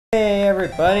Hey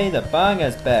everybody, the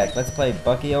Bangaa's back. Let's play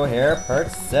Bucky O'Hare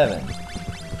Part 7.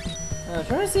 I'm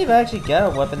trying to see if I actually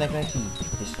got a weapon that can actually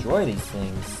destroy these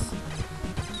things.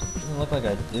 Doesn't look like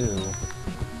I do.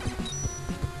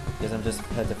 Because I'm just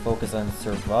had to focus on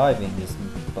surviving this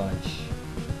bunch.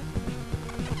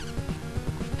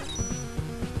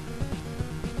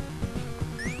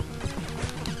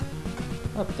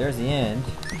 Oh, there's the end.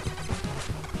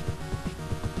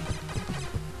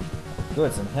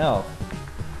 Good, some health.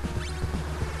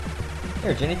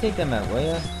 Here, Jenny, take them out, will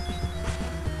ya?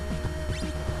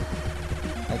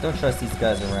 I don't trust these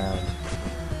guys around.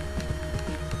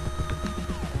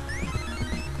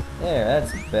 There,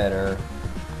 that's better.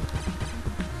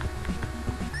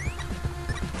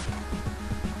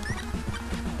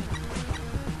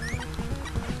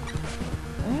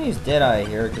 I'm gonna use Deadeye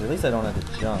here, because at least I don't have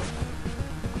to jump.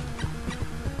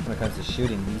 When it comes to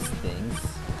shooting these things.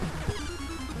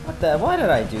 What the? Why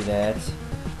did I do that?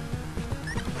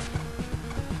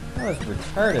 That was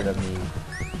retarded of me.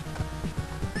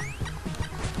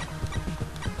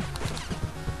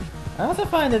 I also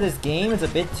find that this game is a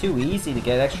bit too easy to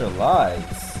get extra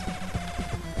lives.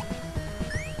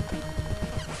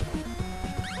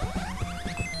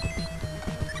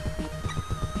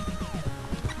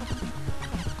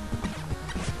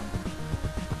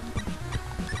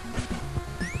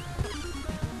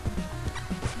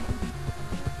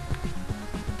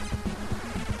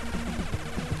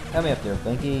 Help me up there,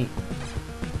 Blinky.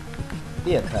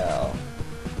 Be a pal.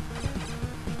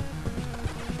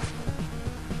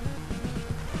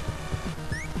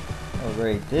 Oh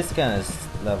great, this kind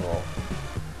of level.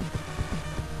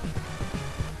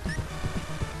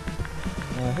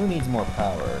 Now, who needs more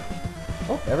power?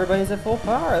 Oh, everybody's at full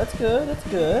power. That's good, that's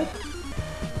good.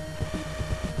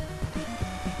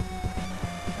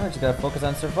 I just gotta focus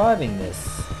on surviving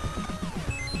this.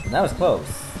 And that was close.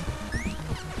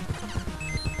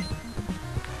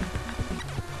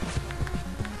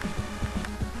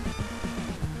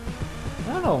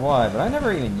 I don't know why, but I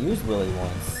never even used Willy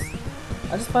once.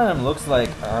 I just find him looks like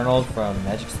Arnold from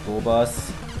Magic School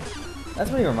Bus. That's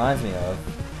what he reminds me of.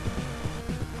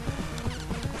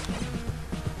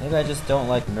 Maybe I just don't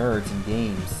like nerds in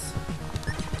games.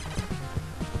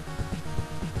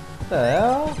 What the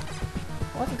hell?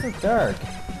 Why is it so dark?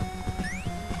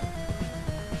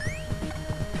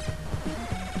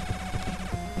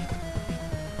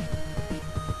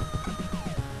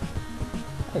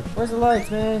 Hey, where's the lights,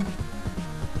 man?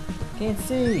 Can't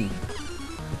see.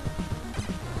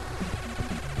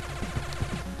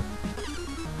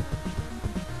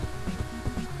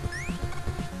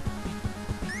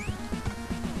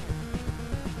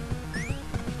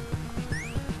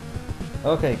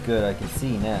 Okay, good, I can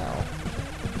see now.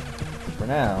 For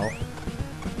now.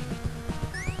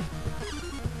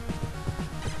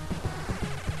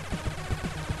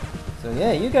 So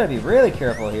yeah, you gotta be really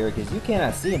careful here because you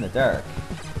cannot see in the dark.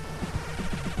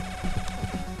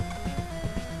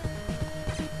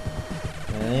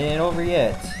 And it ain't over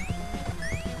yet.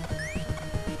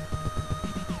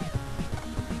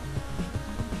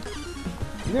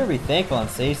 You better be thankful I'm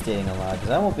save stating a lot because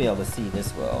I won't be able to see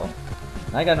this well.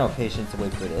 I got no patience to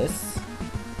wait for this.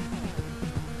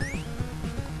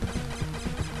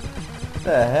 What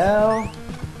the hell?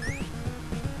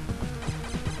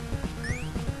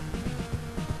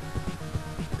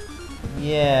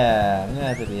 Yeah, I'm gonna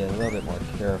have to be a little bit more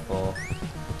careful.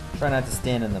 Try not to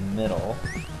stand in the middle.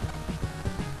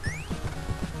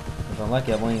 If I'm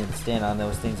lucky, I won't even stand on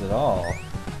those things at all.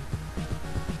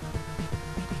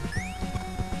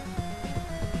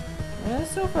 Yeah,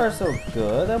 so far so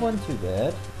good. That wasn't too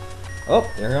bad. Oh,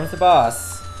 there comes the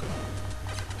boss.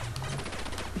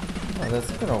 Oh,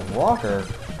 that's kind of a walker.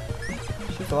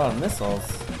 Shoots a lot of missiles.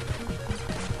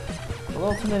 A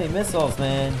little too many missiles,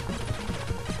 man.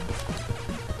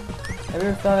 Have you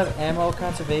ever thought of ammo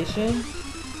conservation?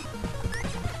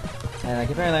 And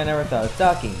apparently I never thought of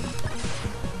ducking.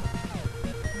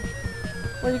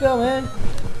 Where'd you go, man?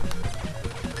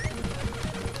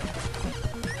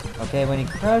 Okay, when he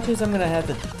crouches, I'm gonna have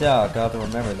to duck. I'll have to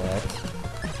remember that.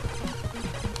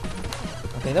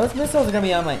 Okay, those missiles are gonna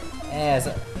be on my ass.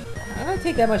 How do I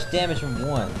take that much damage from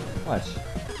one? Watch.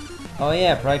 Oh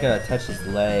yeah, probably gotta touch his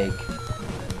leg.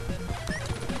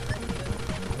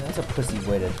 That's a pussy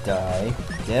way to die.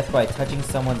 Death by touching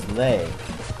someone's leg.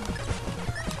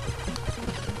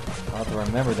 I'll have to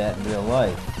remember that in real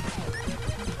life.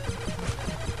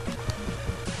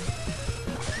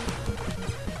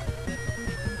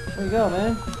 Where you go,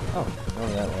 man? Oh,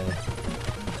 over that way.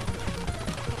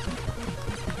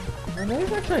 Well, maybe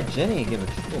if I try Jenny and give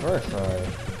her a try.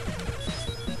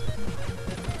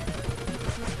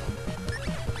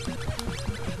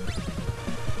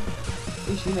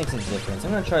 See if she makes a difference.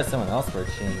 I'm gonna try someone else for a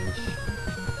change.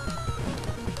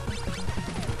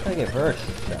 Try to give her a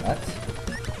shot.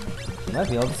 She might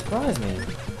be able to surprise me.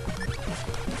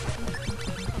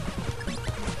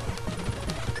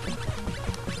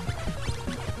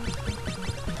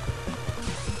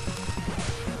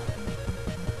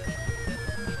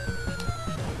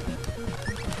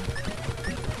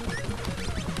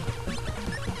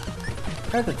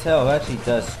 Hard to tell who actually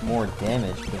does more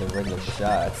damage for the regular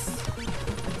shots.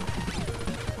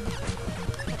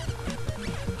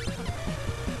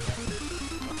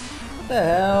 What the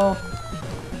hell?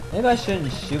 Maybe I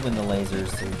shouldn't shoot when the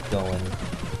lasers are going,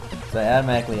 so I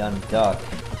automatically unduck.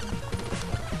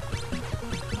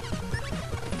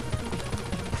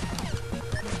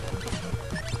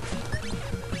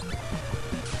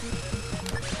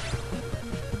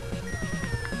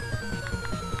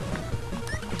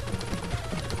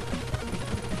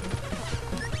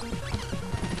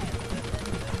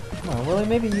 Oh, Willie,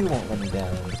 maybe you won't let me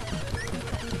down.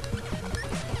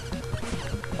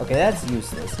 Okay, that's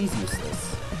useless. He's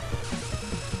useless.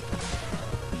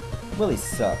 Willie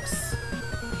sucks.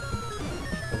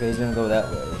 Okay, he's gonna go that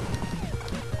way.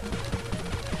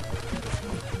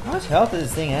 How much health does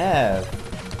this thing have?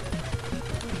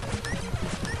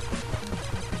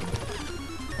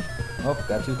 Oh,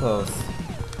 got too close.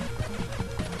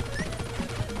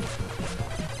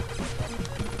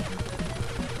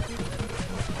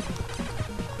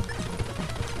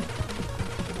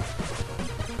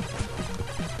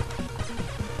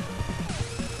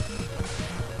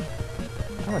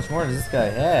 How much more does this guy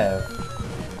have?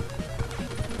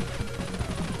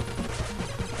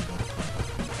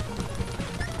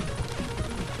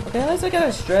 Okay, at least I got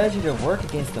a strategy to work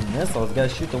against the missiles. Gotta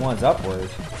shoot the ones upward.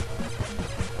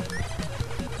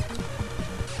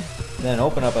 Then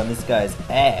open up on this guy's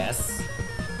ass.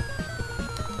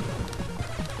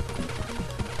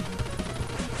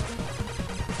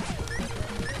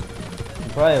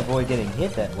 And probably avoid getting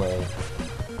hit that way.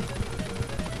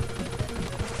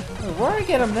 Where do I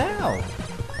get him now?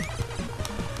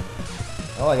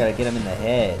 Oh, I gotta get him in the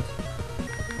head.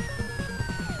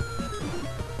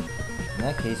 In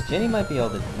that case, Jenny might be able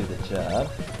to do the job.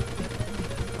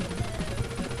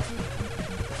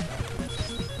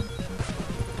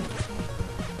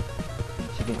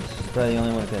 She's probably the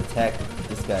only one who can attack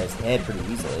this guy's head pretty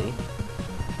easily.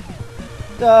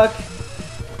 Duck!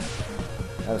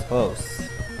 That was close.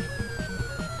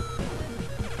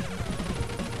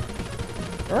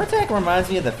 Her attack reminds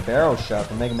me of the Pharaoh shot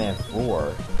from Mega Man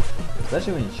 4,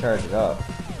 especially when you charge it up.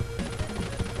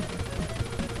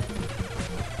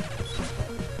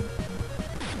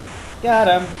 Got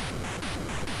him!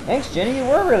 Thanks, Jenny, you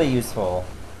were really useful.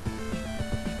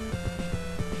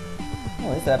 Well,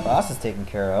 at least that boss is taken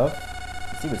care of.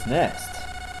 Let's see what's next.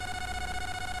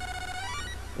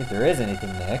 If there is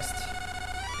anything next.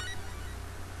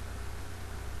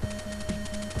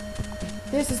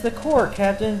 This is the core,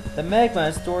 Captain. The magma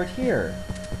is stored here.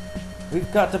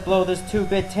 We've got to blow this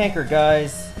 2-bit tanker,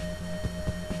 guys.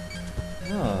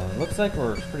 Oh, looks like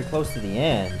we're pretty close to the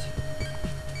end.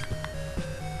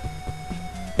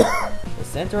 The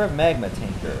center of magma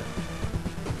tanker.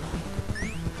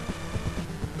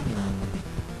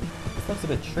 This looks a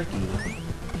bit tricky.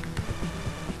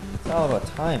 It's all about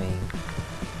timing.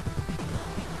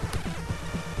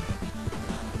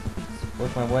 Let's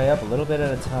work my way up a little bit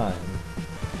at a time.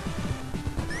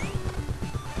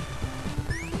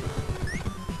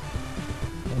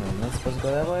 Am I supposed to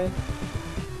go that way?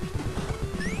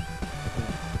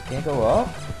 Can't go up?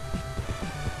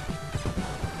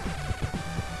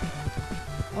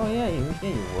 Oh yeah,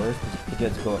 you're worse, but you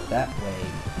have to go up that way.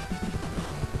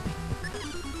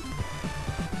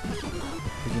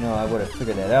 Because you know, I would have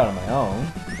figured that out on my own.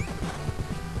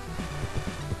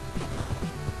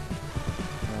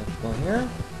 Go here?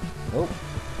 Nope.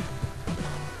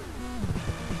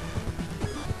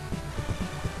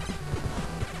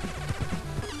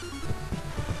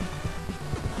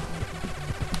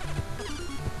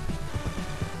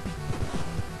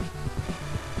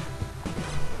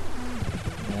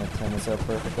 Time this out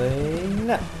perfectly.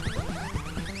 No.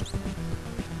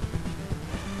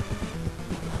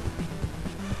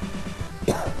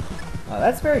 Oh,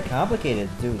 that's very complicated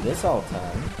to do this all the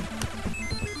time.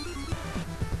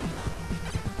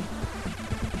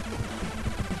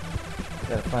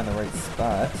 Gotta find the right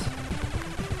spot.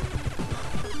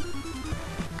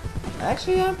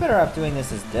 Actually, I'm better off doing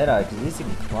this as Deadeye, because at least you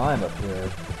can climb up here.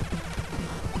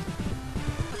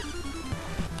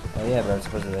 Oh yeah, but I'm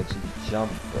supposed to actually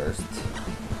jump first.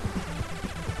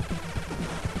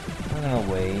 I'm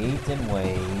gonna wait and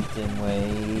wait and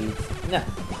wait. No.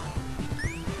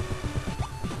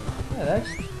 Yeah, that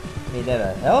actually made that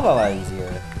a hell of a lot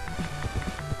easier.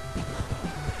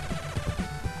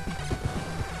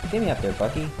 Get me up there,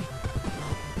 Bucky.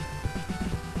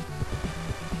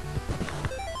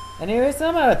 Anyways,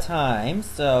 I'm out of time,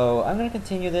 so I'm gonna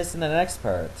continue this in the next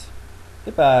part.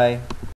 Goodbye.